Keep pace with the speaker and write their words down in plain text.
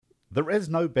There is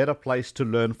no better place to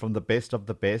learn from the best of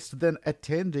the best than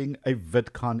attending a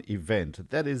VidCon event.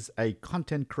 That is a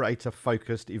content creator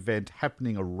focused event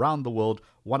happening around the world,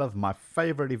 one of my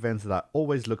favorite events that I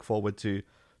always look forward to.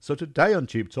 So today on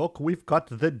Tube Talk, we've got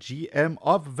the GM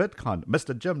of VidCon,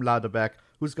 Mr. Jim Louderback,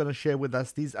 who's going to share with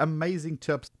us these amazing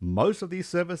tips. Most of these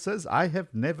services I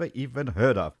have never even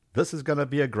heard of. This is going to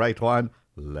be a great one.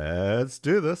 Let's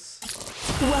do this.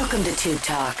 Welcome to Tube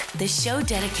Talk, the show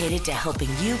dedicated to helping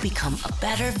you become a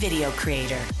better video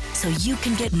creator so you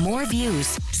can get more views,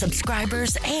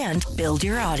 subscribers, and build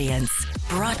your audience.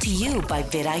 Brought to you by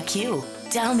vidIQ.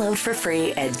 Download for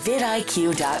free at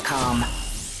vidIQ.com.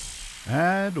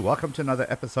 And welcome to another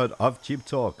episode of Tube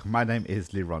Talk. My name is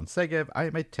Liron Segev. I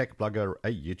am a tech blogger, a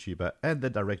YouTuber, and the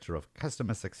director of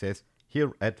customer success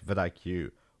here at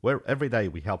vidIQ, where every day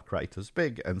we help creators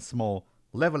big and small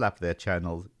level up their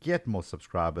channels, get more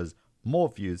subscribers, more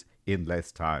views in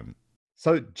less time.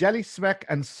 So Jelly Smack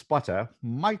and Spotter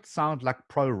might sound like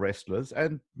pro wrestlers,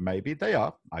 and maybe they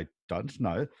are, I don't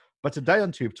know. But today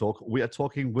on Tube Talk, we are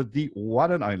talking with the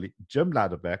one and only Jim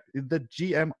Louderback, the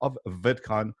GM of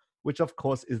VidCon, which of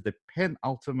course is the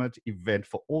penultimate event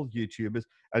for all YouTubers,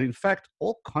 and in fact,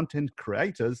 all content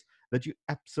creators that you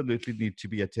absolutely need to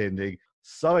be attending.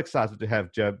 So excited to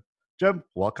have Jim. Jim,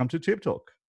 welcome to Tube Talk.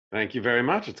 Thank you very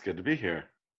much. It's good to be here.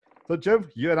 So, Jim,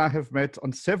 you and I have met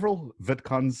on several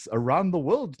VidCons around the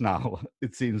world now,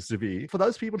 it seems to be. For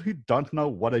those people who don't know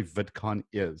what a VidCon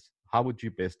is, how would you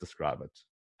best describe it?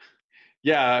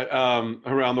 Yeah,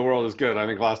 around the world is good. I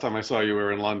think last time I saw you, we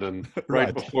were in London,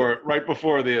 right before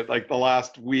the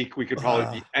last week. We could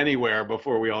probably be anywhere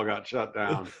before we all got shut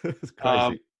down. It's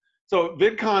crazy. So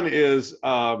VidCon is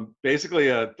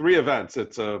basically three events.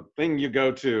 It's a thing you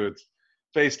go to. It's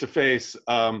face-to-face.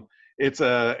 It's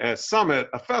a summit,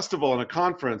 a festival, and a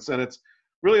conference, and it's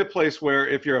really a place where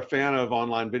if you're a fan of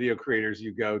online video creators,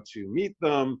 you go to meet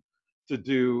them,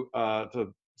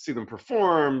 to see them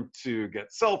perform, to get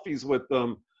selfies with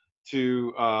them,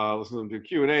 to listen to them do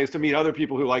Q&As, to meet other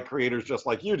people who like creators just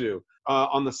like you do.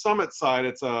 On the summit side,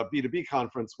 it's a B2B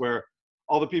conference where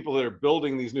all the people that are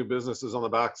building these new businesses on the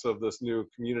backs of this new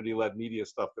community-led media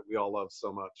stuff that we all love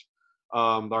so much.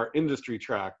 Our industry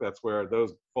track, that's where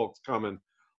those folks come and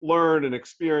learn and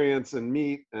experience and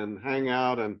meet and hang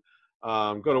out and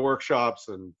go to workshops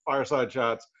and fireside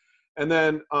chats. And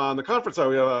then on the conference side,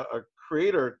 we have a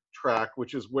creator track,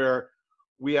 which is where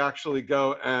we actually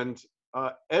go and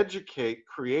educate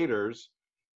creators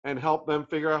and help them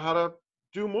figure out how to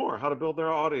do more, how to build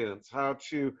their audience, how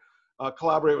to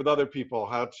collaborate with other people,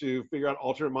 how to figure out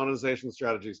alternate monetization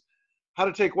strategies, how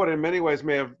to take what in many ways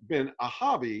may have been a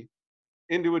hobby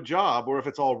into a job, or if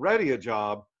it's already a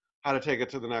job, how to take it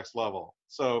to the next level.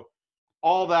 So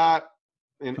all that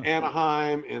in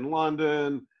Anaheim, in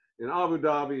London, in Abu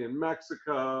Dhabi, in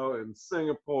Mexico, in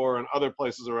Singapore, and other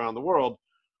places around the world,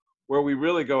 where we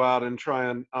really go out and try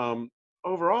and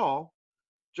overall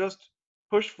just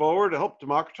push forward to help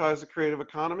democratize the creative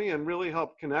economy and really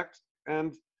help connect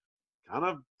and kind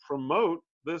of promote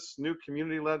this new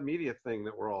community-led media thing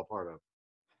that we're all part of.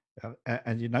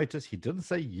 And you notice he didn't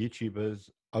say YouTubers,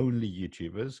 only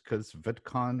YouTubers, because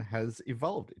VidCon has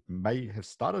evolved. It may have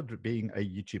started being a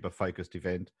YouTuber-focused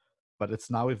event, but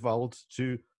it's now evolved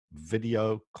to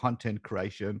video content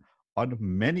creation on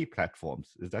many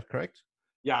platforms. Is that correct?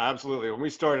 Yeah, absolutely. When we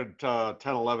started 10,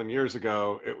 11 years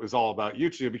ago, it was all about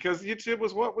YouTube because YouTube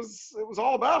was what it was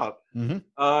all about.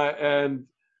 Mm-hmm.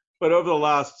 But over the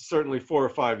last certainly 4 or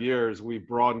 5 years, we've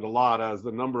broadened a lot as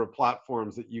the number of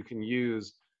platforms that you can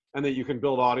use and that you can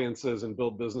build audiences and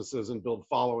build businesses and build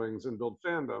followings and build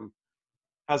fandom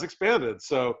has expanded.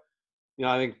 So,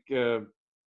 I think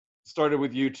started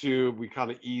with YouTube, we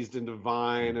kind of eased into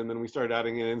Vine, and then we started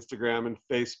adding in Instagram and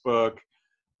Facebook,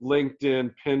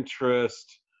 LinkedIn, Pinterest,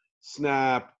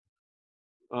 Snap.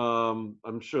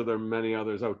 I'm sure there are many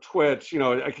others. Oh, Twitch,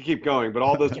 I could keep going, but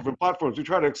all those different platforms, we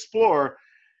try to explore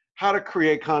how to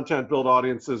create content, build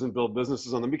audiences, and build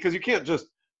businesses on them. Because you can't just,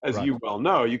 as you well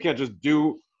know, you can't just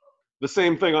do the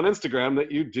same thing on Instagram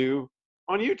that you do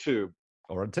on YouTube.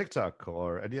 Or on TikTok,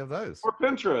 or any of those. Or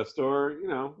Pinterest, or,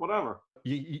 whatever.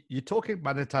 You're talking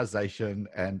monetization,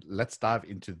 and let's dive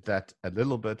into that a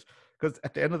little bit. Because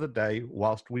at the end of the day,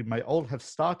 whilst we may all have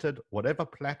started whatever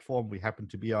platform we happen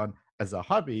to be on as a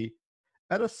hobby,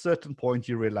 at a certain point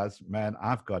you realize, man,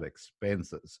 I've got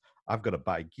expenses. I've got to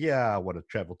buy gear. I want to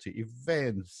travel to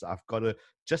events. I've got to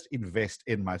just invest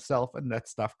in myself, and that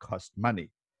stuff costs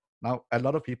money. Now, a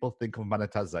lot of people think of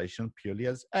monetization purely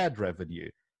as ad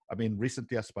revenue. I mean,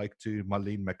 recently I spoke to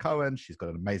Marlene McCowan. She's got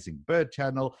an amazing bird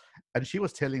channel, and she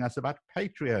was telling us about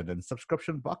Patreon and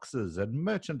subscription boxes and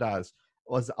merchandise.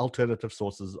 as alternative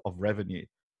sources of revenue.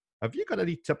 Have you got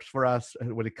any tips for us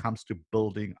when it comes to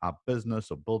building our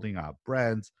business or building our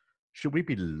brands? Should we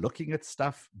be looking at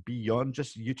stuff beyond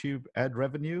just YouTube ad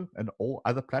revenue and all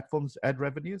other platforms ad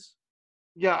revenues?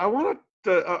 Yeah, I want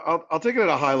to. I'll take it at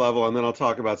a high level, and then I'll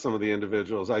talk about some of the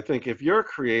individuals. I think if you're a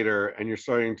creator and you're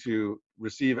starting to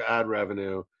receive ad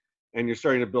revenue, and you're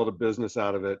starting to build a business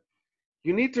out of it,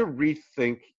 you need to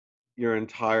rethink your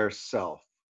entire self.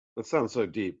 That sounds so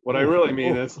deep. What I Ooh, really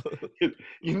mean ooh. is,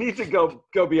 you need to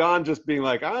go beyond just being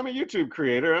like, I'm a YouTube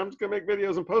creator. I'm just gonna make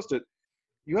videos and post it.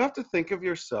 You have to think of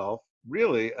yourself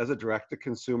really as a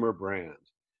direct-to-consumer brand.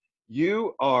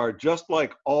 You are just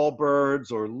like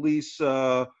Allbirds or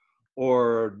Lisa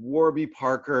or Warby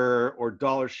Parker or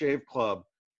Dollar Shave Club.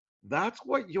 That's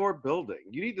what you're building.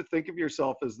 You need to think of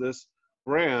yourself as this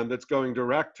brand that's going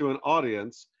direct to an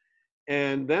audience,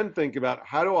 and then think about,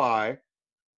 how do I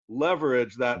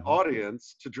leverage that Mhm.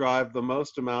 audience to drive the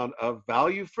most amount of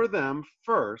value for them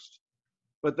first,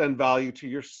 but then value to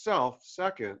yourself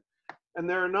second. And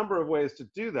there are a number of ways to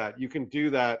do that. You can do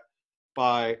that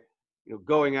by,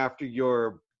 going after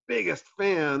your biggest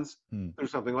fans Hmm. through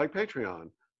something like Patreon,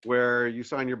 where you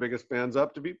sign your biggest fans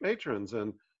up to be patrons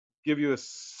and give you a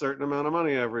certain amount of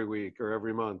money every week or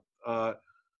every month.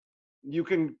 You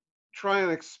can try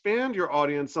and expand your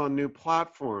audience on new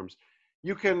platforms.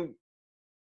 You can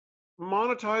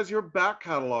monetize your back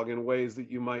catalog in ways that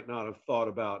you might not have thought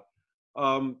about.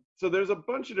 So there's a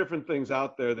bunch of different things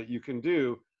out there that you can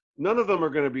do. None of them are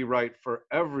going to be right for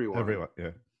everyone, Everyone,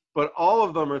 yeah. but all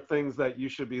of them are things that you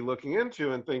should be looking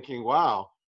into and thinking,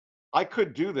 wow, I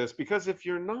could do this. Because if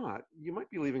you're not, you might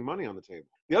be leaving money on the table.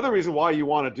 The other reason why you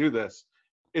want to do this,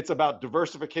 it's about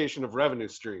diversification of revenue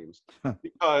streams.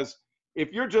 Because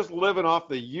if you're just living off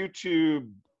the YouTube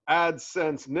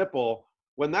AdSense nipple,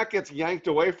 when that gets yanked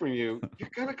away from you, you're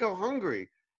going to go hungry.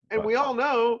 And Right. we all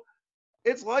know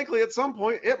it's likely at some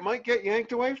point it might get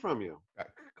yanked away from you.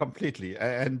 Completely.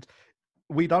 And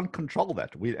we don't control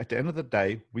that. We, at the end of the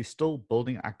day, we're still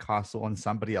building our castle on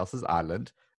somebody else's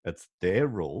island. It's their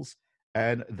rules,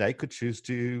 and they could choose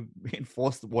to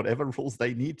enforce whatever rules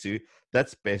they need to.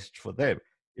 That's best for them.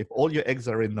 If all your eggs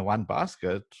are in the one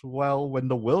basket, well, when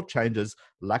the world changes,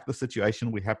 like the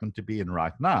situation we happen to be in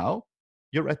right now,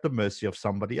 you're at the mercy of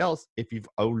somebody else if you're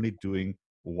only doing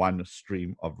one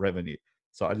stream of revenue.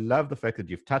 So I love the fact that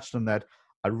you've touched on that.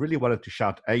 I really wanted to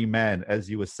shout amen as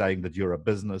you were saying that you're a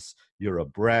business, you're a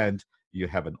brand, you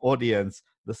have an audience.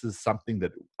 This is something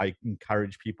that I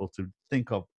encourage people to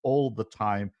think of all the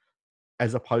time,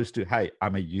 as opposed to, hey,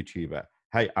 I'm a YouTuber.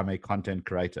 Hey, I'm a content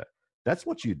creator. That's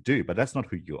what you do, but that's not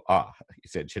who you are,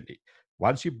 essentially.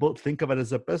 Once you think of it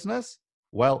as a business,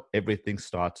 well, everything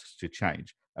starts to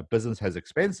change. A business has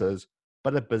expenses,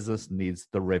 but a business needs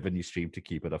the revenue stream to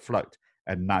keep it afloat.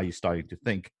 And now you're starting to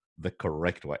think the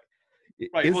correct way.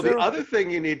 Right. Is Well, the there a... other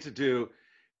thing you need to do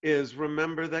is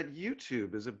remember that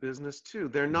YouTube is a business too.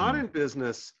 They're not Hmm. in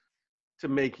business to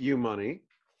make you money.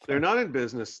 They're not in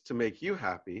business to make you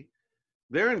happy.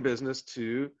 They're in business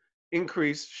to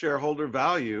increase shareholder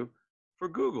value for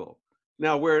Google.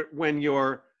 Now, when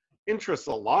your interests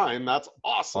align, that's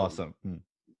awesome, Awesome. Hmm.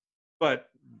 but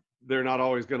they're not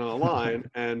always going to align,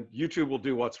 and YouTube will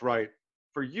do what's right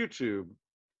for YouTube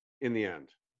in the end.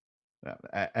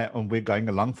 And we're going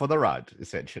along for the ride,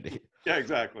 essentially. Yeah,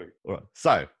 exactly. All right.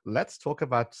 So let's talk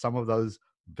about some of those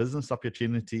business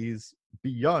opportunities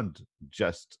beyond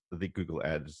just the Google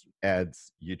ads,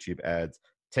 YouTube ads,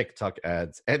 TikTok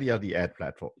ads, any of the ad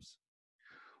platforms.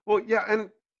 Well, yeah, and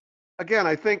again,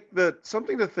 I think that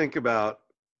something to think about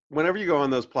whenever you go on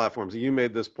those platforms, and you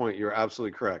made this point, you're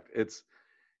absolutely correct. It's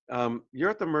you're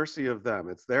at the mercy of them.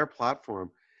 It's their platform.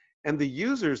 And the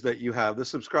users that you have, the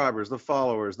subscribers, the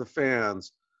followers, the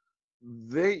fans,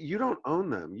 you don't own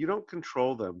them. You don't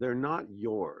control them. They're not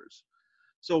yours.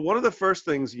 So one of the first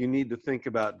things you need to think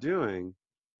about doing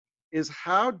is,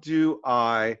 how do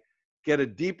I get a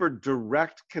deeper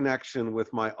direct connection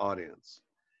with my audience?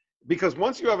 Because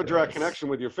once you have a direct Yes. connection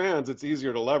with your fans, it's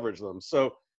easier to leverage them.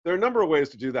 So there are a number of ways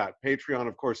to do that. Patreon,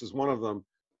 of course, is one of them.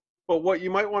 But what you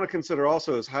might want to consider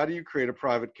also is, how do you create a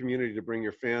private community to bring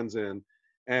your fans in?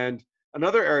 And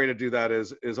another area to do that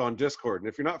is on Discord. And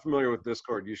if you're not familiar with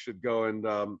Discord, you should go and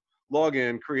log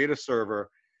in, create a server,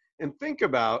 and think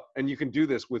about, and you can do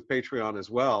this with Patreon as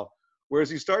well,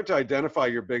 whereas you start to identify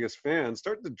your biggest fans,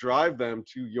 start to drive them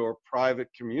to your private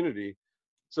community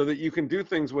so that you can do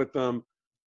things with them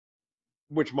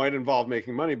which might involve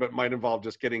making money, but might involve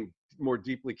just getting more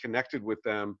deeply connected with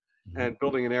them and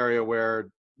building an area where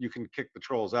you can kick the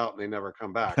trolls out and they never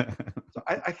come back. So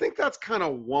I think that's kind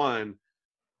of one.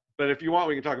 But if you want,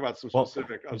 we can talk about some Well,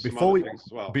 specific some before other we things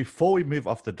as well. before we move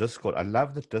off the Discord, I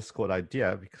love the Discord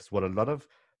idea because what a lot of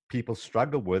people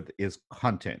struggle with is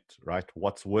content, right?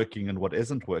 What's working and what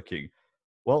isn't working.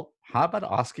 Well, how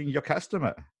about asking your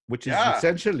customer, which is Yeah.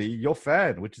 essentially your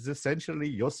fan, which is essentially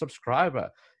your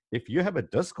subscriber? If you have a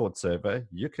Discord server,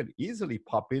 you can easily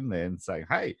pop in there and say,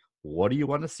 hey, what do you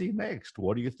want to see next?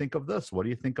 What do you think of this? What do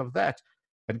you think of that?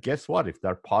 And guess what? If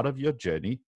they're part of your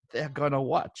journey, they're going to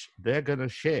watch, they're going to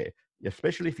share,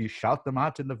 especially if you shout them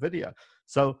out in the video.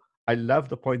 So I love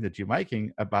the point that you're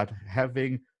making about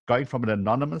going from an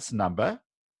anonymous number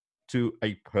to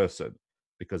a person,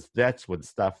 because that's when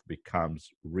stuff becomes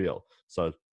real.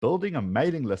 So building a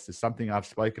mailing list is something I've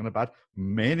spoken about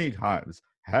many times.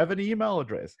 Have an email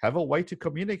address, have a way to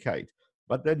communicate,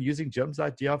 but then using Jim's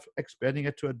idea of expanding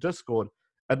it to a Discord.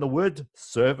 And the word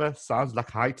server sounds like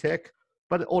high tech,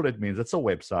 but all it means, it's a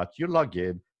website. You log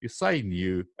in, you say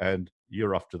new, and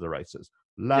you're off to the races.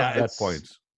 Love that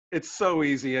point. It's so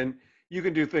easy, and you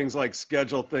can do things like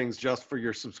schedule things just for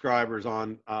your subscribers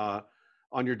on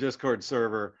your Discord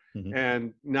server. Mhm.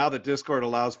 And now that Discord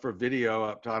allows for video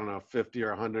up to, I don't know, 50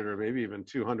 or 100 or maybe even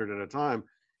 200 at a time,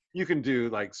 you can do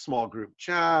like small group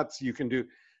chats. You can do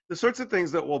the sorts of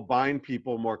things that will bind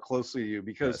people more closely to you,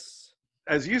 because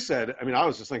Yes. as you said, I mean, I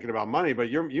was just thinking about money, but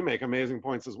you make amazing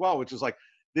points as well, which is like,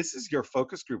 this is your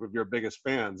focus group of your biggest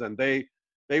fans, and they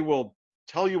will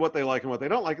tell you what they like and what they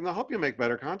don't like, and they'll help you make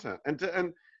better content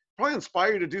and probably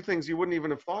inspire you to do things you wouldn't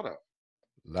even have thought of.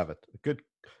 Love it. Good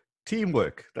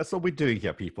teamwork. That's what we're doing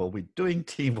here, people. We're doing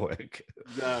teamwork.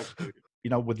 Exactly. You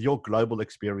know, with your global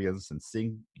experience and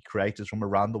seeing creators from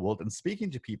around the world and speaking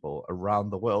to people around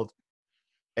the world,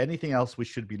 anything else we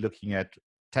should be looking at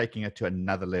taking it to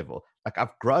another level? Like,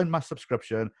 I've grown my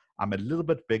subscription. I'm a little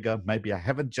bit bigger. Maybe I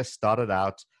haven't just started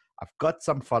out. I've got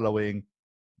some following.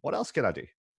 What else can I do?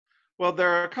 Well, there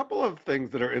are a couple of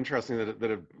things that are interesting that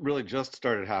have really just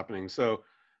started happening. So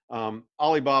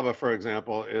Alibaba, for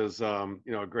example, is a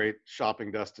great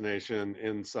shopping destination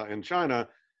in China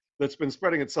that's been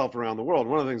spreading itself around the world.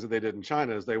 One of the things that they did in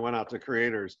China is they went out to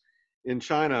creators in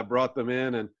China, brought them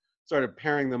in, and started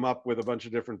pairing them up with a bunch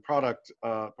of different products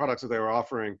that they were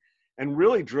offering, and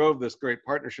really drove this great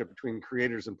partnership between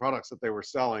creators and products that they were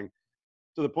selling,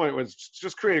 to the point where it's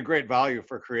just created great value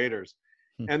for creators.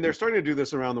 And they're starting to do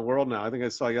this around the world now. I think I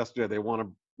saw yesterday they want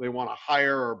to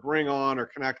hire or bring on or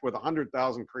connect with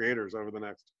 100,000 creators over the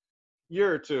next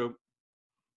year or two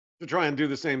to try and do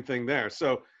the same thing there.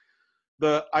 So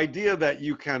the idea that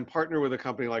you can partner with a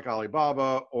company like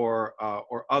Alibaba or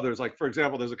others, like for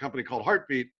example, there's a company called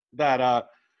Heartbeat that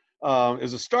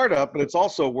is a startup, but it's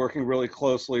also working really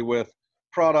closely with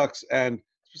products, and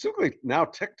specifically now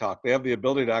TikTok. They have the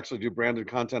ability to actually do branded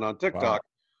content on TikTok. Wow.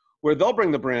 Where they'll bring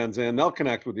the brands in, they'll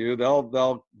connect with you,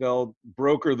 they'll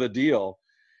broker the deal,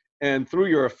 and through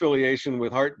your affiliation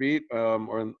with Heartbeat,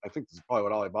 or I think this is probably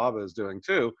what Alibaba is doing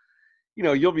too,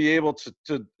 you'll be able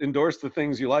to endorse the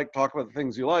things you like, talk about the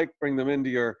things you like, bring them into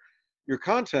your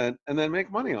content, and then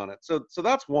make money on it. So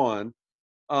that's one,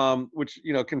 which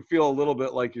can feel a little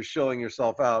bit like you're shilling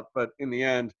yourself out, but in the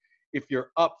end, if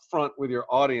you're upfront with your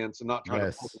audience and not trying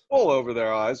to pull the wool over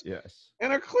their eyes, Yes.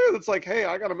 and are clear that's like, hey,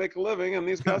 I got to make a living, and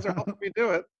these guys are helping me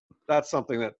do it. That's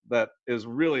something that is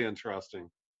really interesting.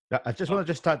 Yeah, I just want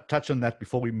to touch on that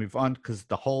before we move on, because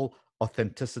the whole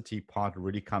authenticity part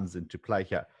really comes into play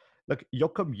here. Look, your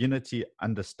community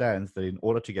understands that in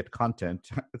order to get content,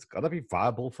 it's got to be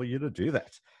viable for you to do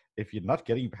that. If you're not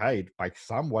getting paid by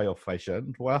some way or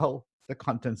fashion, well, the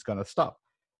content's going to stop.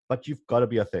 But you've got to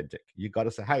be authentic. You've got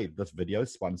to say, hey, this video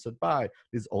is sponsored by.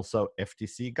 There's also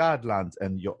FTC guidelines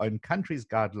and your own country's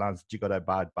guidelines that you got to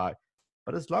abide by.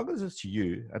 But as long as it's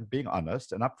you and being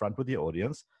honest and upfront with your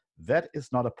audience, that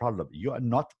is not a problem. You are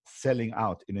not selling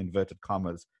out, in inverted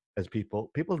commas, as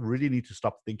people. People really need to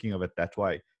stop thinking of it that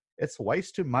way. It's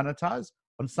ways to monetize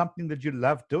on something that you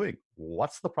love doing.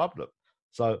 What's the problem?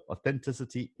 So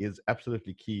authenticity is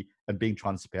absolutely key, and being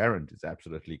transparent is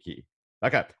absolutely key.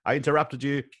 Okay, I interrupted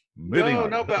you. Moving on.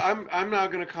 No, but I'm now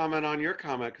going to comment on your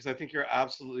comment, because I think you're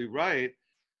absolutely right.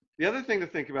 The other thing to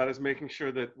think about is making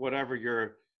sure that whatever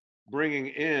you're bringing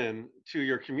in to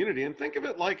your community, and think of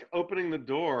it like opening the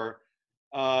door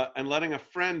and letting a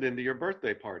friend into your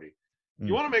birthday party.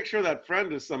 You want to make sure that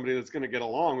friend is somebody that's going to get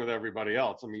along with everybody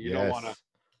else. I mean, you don't want to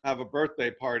have a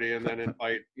birthday party and then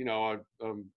invite, I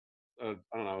don't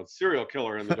know, a serial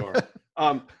killer in the door.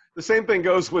 The same thing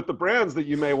goes with the brands that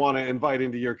you may want to invite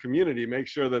into your community. Make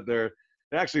sure that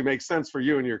they actually make sense for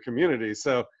you and your community.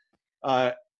 So,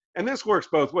 and this works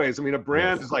both ways. I mean, a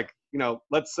brand is like,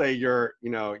 let's say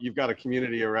you've got a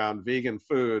community around vegan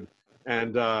food,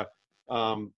 and I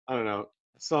don't know,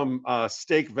 some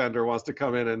steak vendor wants to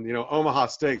come in and, Omaha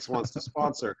Steaks wants to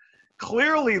sponsor.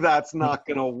 Clearly that's not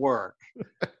going to work.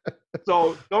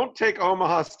 So don't take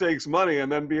Omaha Steaks money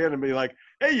and then be in and be like,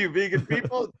 hey, you vegan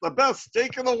people, it's the best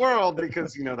steak in the world,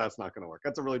 because that's not going to work.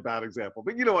 That's a really bad example,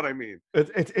 but you know what I mean. It's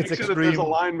Make sure extreme. that there's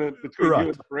alignment between Right. you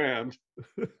and the brand.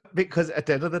 Because at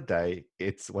the end of the day,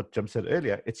 it's what Jim said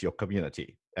earlier, it's your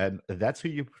community. And that's who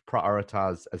you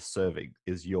prioritize as serving,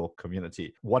 is your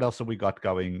community. What else have we got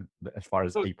going as far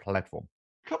as a platform?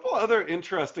 A couple other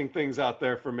interesting things out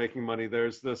there for making money.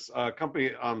 There's this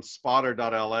company,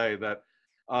 Spotter.la, that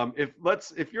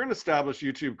if you're an established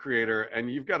YouTube creator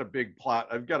and you've got a big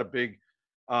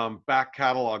back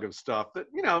catalog of stuff that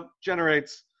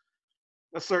generates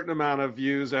a certain amount of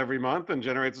views every month and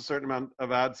generates a certain amount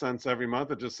of AdSense every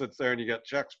month, it just sits there and you get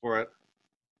checks for it.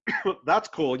 That's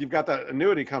cool. You've got that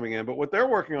annuity coming in. But what they're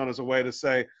working on is a way to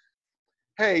say,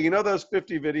 hey, those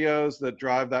 50 videos that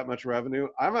drive that much revenue,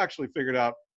 I've actually figured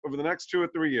out over the next 2 or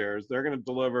 3 years, they're going to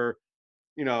deliver,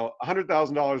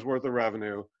 $100,000 worth of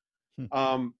revenue.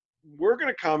 We're going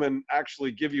to come and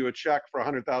actually give you a check for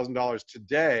 $100,000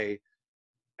 today.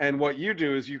 And what you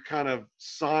do is you kind of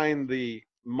sign the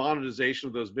monetization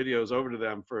of those videos over to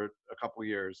them for a couple of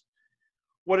years.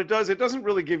 What it does, it doesn't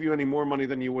really give you any more money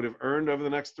than you would have earned over the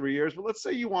next 3 years. But let's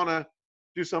say you want to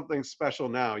do something special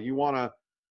now. You want to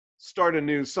start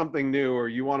something new, or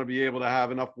you want to be able to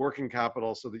have enough working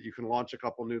capital so that you can launch a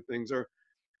couple new things, or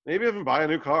maybe even buy a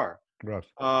new car. Right.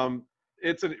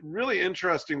 It's a really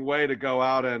interesting way to go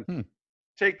out and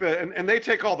take and they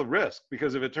take all the risk,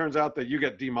 because if it turns out that you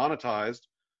get demonetized,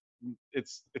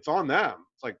 it's on them.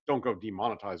 It's like, don't go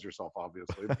demonetize yourself,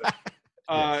 obviously. But,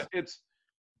 Yes.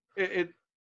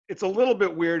 it's a little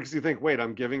bit weird, because you think, wait,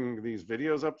 I'm giving these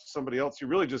videos up to somebody else. You're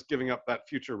really just giving up that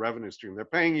future revenue stream. They're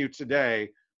paying you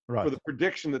today for the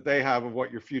prediction that they have of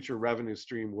what your future revenue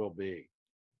stream will be.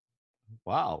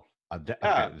 Wow.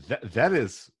 That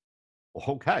is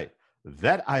okay.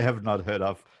 That I have not heard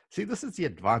of. See, this is the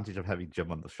advantage of having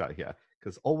Jim on the show here,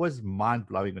 because always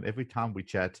mind-blowing, and every time we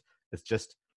chat, it's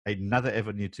just another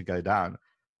avenue to go down.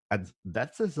 And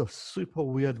that is a super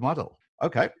weird model.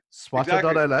 Okay, Spotter.la.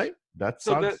 Exactly. That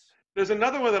sounds... There's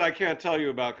another one that I can't tell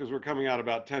you about because we're coming out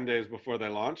about 10 days before they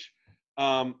launch.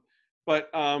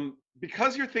 But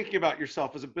because you're thinking about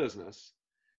yourself as a business,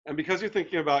 and because you're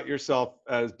thinking about yourself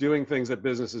as doing things that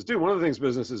businesses do, one of the things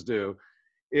businesses do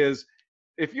is,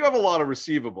 if you have a lot of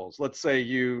receivables, let's say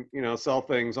you sell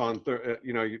things on,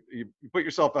 you put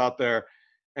yourself out there,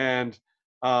 and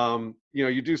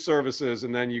you do services,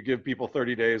 and then you give people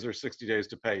 30 days or 60 days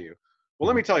to pay you. Well,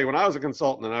 let me tell you, when I was a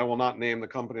consultant, and I will not name the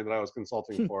company that I was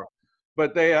consulting for,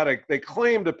 but they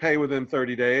claimed to pay within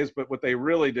 30 days, but what they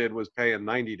really did was pay in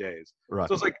 90 days. Right.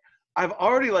 So it's like, I've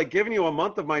already given you a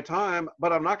month of my time,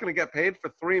 but I'm not going to get paid for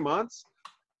 3 months.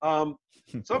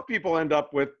 Some people end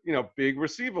up with, big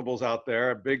receivables out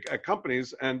there, big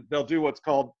companies, and they'll do what's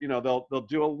called, they'll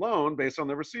do a loan based on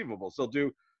their receivables. They'll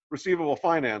do receivable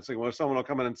financing, where someone will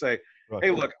come in and say,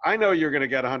 hey, look, I know you're going to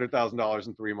get $100,000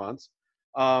 in 3 months.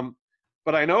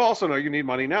 But I also know you need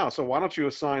money now. So why don't you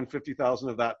assign 50,000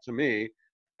 of that to me,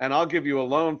 and I'll give you a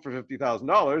loan for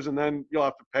 $50,000, and then you'll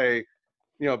have to pay,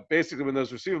 basically when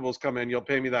those receivables come in, you'll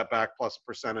pay me that back plus a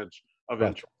percentage of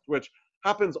interest, which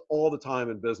happens all the time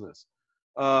in business.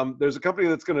 There's a company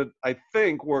that's going to, I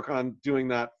think, work on doing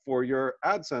that for your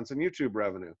AdSense and YouTube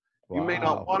revenue. Wow. You may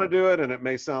not want to do it, and it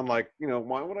may sound like,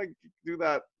 why would I do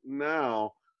that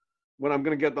now when I'm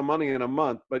going to get the money in a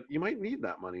month? But you might need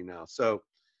that money now. So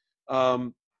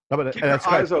keep your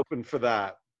eyes open for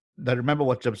that. Now, remember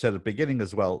what Jim said at the beginning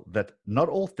as well, that not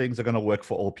all things are going to work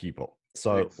for all people.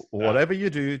 So whatever you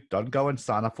do, don't go and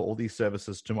sign up for all these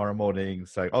services tomorrow morning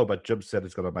saying, oh, but Jim said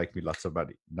it's going to make me lots of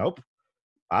money. Nope.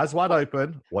 Eyes wide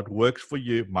open. What works for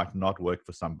you might not work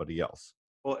for somebody else.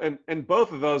 Well, and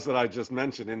both of those that I just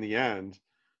mentioned, in the end,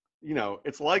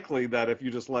 it's likely that if you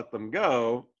just let them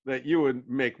go, that you would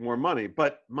make more money.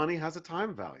 But money has a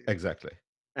time value. Exactly.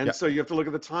 And so you have to look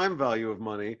at the time value of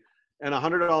money. And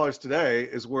 $100 today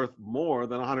is worth more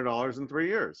than $100 in 3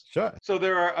 years. Sure. So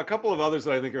there are a couple of others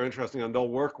that I think are interesting, and they'll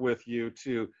work with you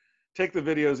to take the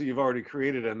videos that you've already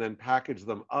created and then package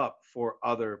them up for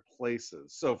other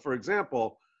places. So for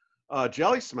example,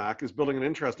 Jelly Smack is building an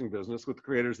interesting business with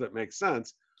creators that make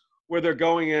sense, where they're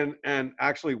going in and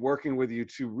actually working with you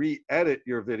to re-edit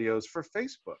your videos for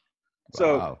Facebook.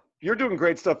 So you're doing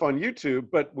great stuff on YouTube,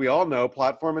 but we all know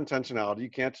platform intentionality.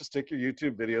 You can't just stick your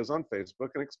YouTube videos on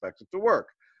Facebook and expect it to work.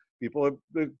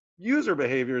 The user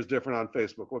behavior is different on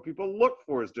Facebook. What people look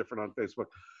for is different on Facebook.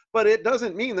 But it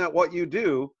doesn't mean that what you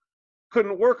do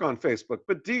couldn't work on Facebook.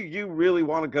 But do you really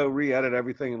want to go re-edit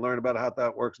everything and learn about how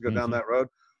that works and go down that road?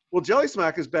 Well, Jelly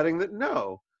Smack is betting that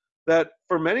no, that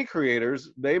for many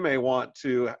creators, they may want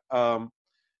to,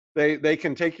 they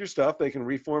can take your stuff, they can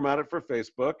reformat it for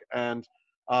Facebook, and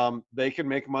they can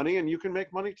make money, and you can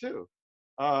make money too.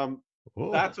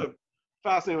 That's a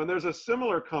fascinating one. There's a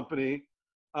similar company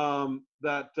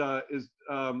that is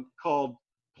called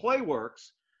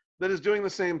Playworks that is doing the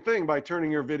same thing by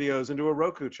turning your videos into a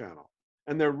Roku channel.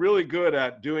 And they're really good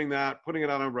at doing that, putting it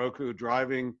on a Roku,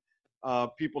 driving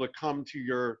people to come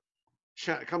to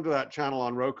that channel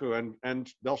on Roku,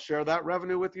 and they'll share that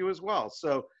revenue with you as well.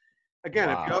 So again,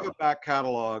 if you have a back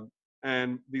catalog,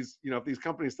 and these, if these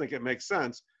companies think it makes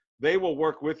sense, they will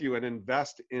work with you and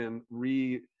invest in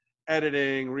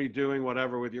re-editing, redoing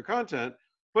whatever with your content,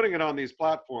 putting it on these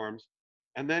platforms,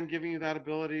 and then giving you that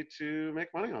ability to make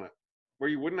money on it where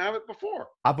you wouldn't have it before.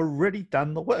 I've already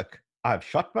done the work. I've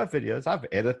shot my videos, I've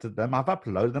edited them, I've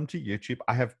uploaded them to YouTube.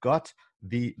 I have got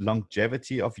the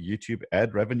longevity of YouTube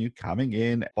ad revenue coming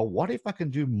in. But what if I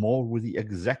can do more with the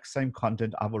exact same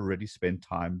content I've already spent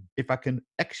time? If I can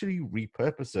actually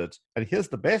repurpose it, and here's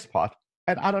the best part,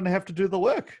 and I don't have to do the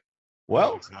work.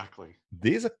 Well, exactly.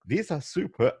 These are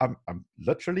super. I'm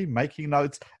literally making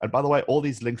notes. And by the way, all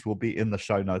these links will be in the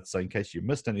show notes. So in case you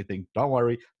missed anything, don't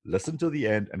worry. Listen to the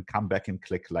end and come back and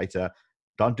click later.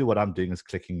 Don't do what I'm doing is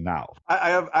clicking now.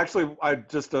 I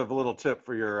just have a little tip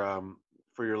for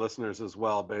your listeners as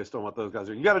well, based on what those guys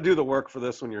are. You got to do the work for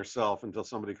this one yourself until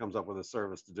somebody comes up with a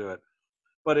service to do it.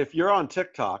 But if you're on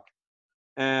TikTok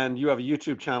and you have a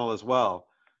YouTube channel as well,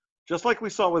 just like we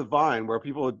saw with Vine, where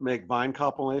people would make Vine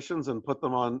compilations and put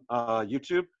them on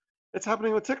YouTube, it's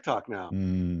happening with TikTok now.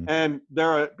 And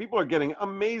people are getting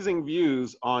amazing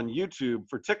views on YouTube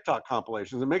for TikTok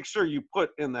compilations. And make sure you put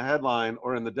in the headline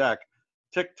or in the deck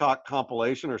TikTok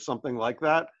compilation or something like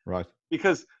that. Right.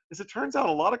 Because as it turns out,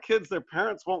 a lot of kids, their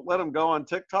parents won't let them go on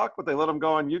TikTok, but they let them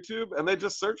go on YouTube, and they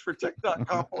just search for TikTok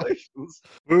compilations.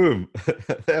 Boom.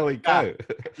 There we go.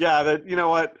 Yeah, that, you know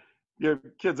what? Your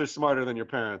kids are smarter than your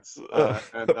parents,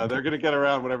 and they're going to get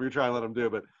around whatever you try and let them do.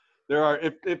 But there are,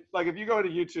 if you go to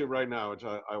YouTube right now, which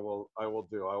I will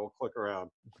click around,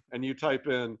 and you type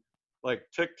in like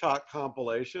TikTok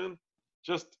compilation,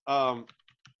 just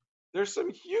there's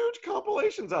some huge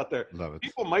compilations out there. Love it.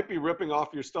 People might be ripping off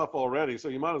your stuff already, so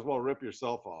you might as well rip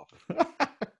yourself off.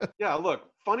 Yeah, look,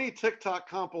 funny TikTok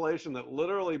compilation that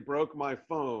literally broke my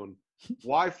phone.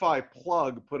 Wi-Fi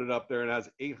plug put it up there and has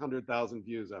 800,000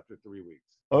 views after 3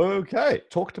 weeks. Okay.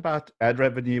 Talked about ad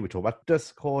revenue. We talked about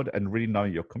Discord and really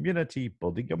knowing your community,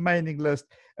 building your mailing list,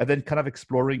 and then kind of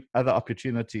exploring other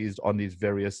opportunities on these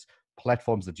various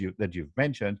platforms that you've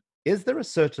mentioned. Is there a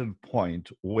certain point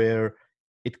where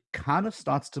it kind of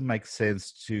starts to make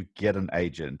sense to get an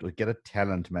agent or get a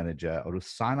talent manager or to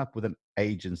sign up with an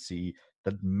agency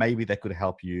that maybe they could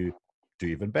help you do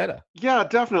even better? Yeah,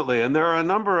 definitely. And there are a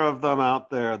number of them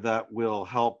out there that will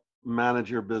help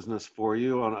manage your business for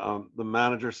you on the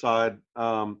manager side.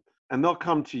 And they'll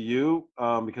come to you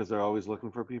because they're always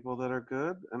looking for people that are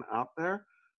good and out there.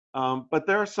 But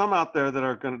there are some out there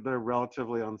that they're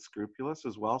relatively unscrupulous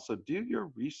as well. So do your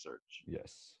research.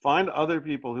 Yes. Find other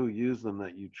people who use them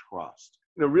that you trust.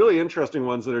 Really interesting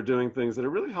ones that are doing things that are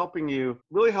really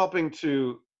helping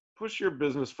to push your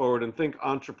business forward and think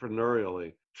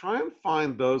entrepreneurially. Try and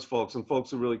find those folks and folks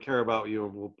who really care about you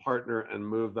and will partner and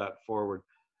move that forward.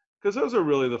 Because those are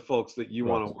really the folks that you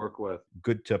want to work with.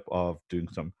 Good tip of doing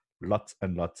some lots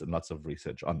and lots and lots of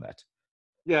research on that.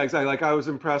 Yeah, exactly. Like I was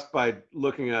impressed by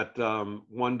looking at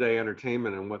One Day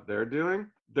Entertainment and what they're doing.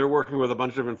 They're working with a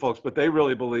bunch of different folks, but they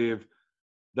really believe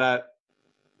that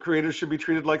creators should be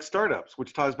treated like startups,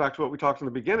 which ties back to what we talked in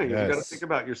the beginning. Yes. You got to think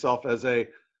about yourself as a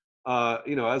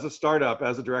as a startup,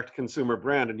 as a direct consumer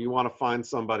brand, and you want to find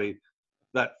somebody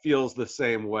that feels the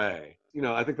same way.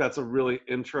 I think that's a really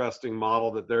interesting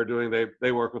model that they're doing.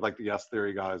 They work with like the Yes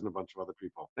Theory guys and a bunch of other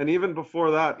people. And even before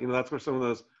that, that's where some of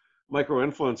those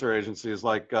micro-influencer agencies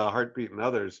like Heartbeat and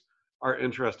others are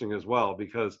interesting as well,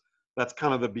 because that's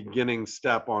kind of the beginning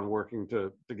step on working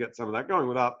to get some of that going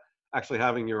without actually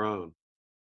having your own.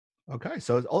 Okay,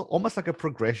 so it's almost like a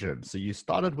progression. So you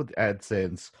started with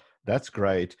AdSense. That's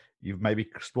great. You've maybe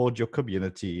explored your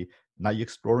community. Now you're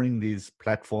exploring these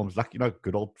platforms like,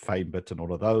 good old FameBit and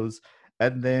all of those.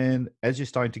 And then as you're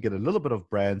starting to get a little bit of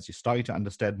brands, you're starting to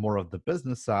understand more of the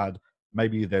business side.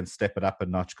 Maybe you then step it up a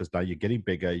notch because now you're getting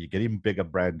bigger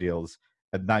brand deals.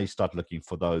 And now you start looking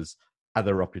for those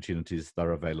other opportunities that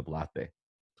are available out there.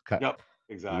 Okay. Yep,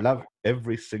 exactly. Love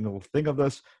every single thing of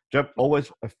this. Jep,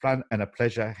 always a fun and a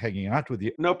pleasure hanging out with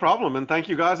you. No problem. And thank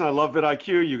you guys. And I love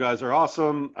vidIQ. You guys are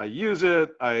awesome. I use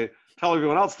it. I tell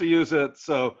everyone else to use it.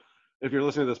 So if you're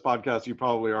listening to this podcast, you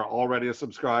probably are already a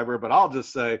subscriber, but I'll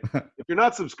just say, if you're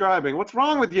not subscribing, what's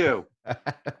wrong with you?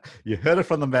 You heard it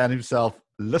from the man himself.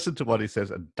 Listen to what he says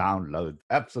and download.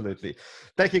 Absolutely.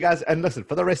 Thank you, guys. And listen,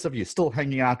 for the rest of you still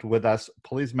hanging out with us,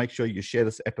 please make sure you share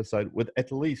this episode with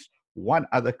at least one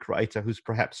other creator who's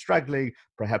perhaps struggling,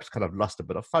 perhaps kind of lost a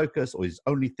bit of focus, or is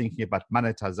only thinking about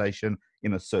monetization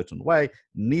in a certain way,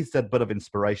 needs that bit of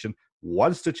inspiration,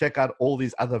 wants to check out all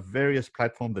these other various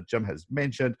platforms that Jim has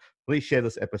mentioned. Please share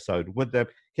this episode with them.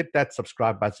 Hit that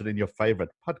subscribe button in your favorite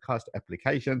podcast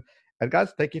application. And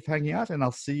guys, thank you for hanging out, and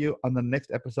I'll see you on the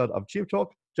next episode of Tube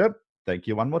Talk. Jim, thank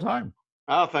you one more time.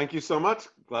 Oh, thank you so much.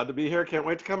 Glad to be here. Can't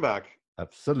wait to come back.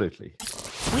 Absolutely.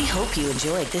 We hope you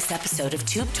enjoyed this episode of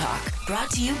Tube Talk,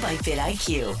 brought to you by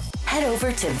vidIQ. Head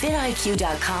over to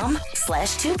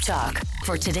vidIQ.com/Tube Talk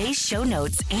for today's show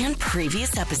notes and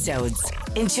previous episodes.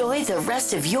 Enjoy the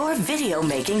rest of your video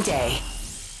making day.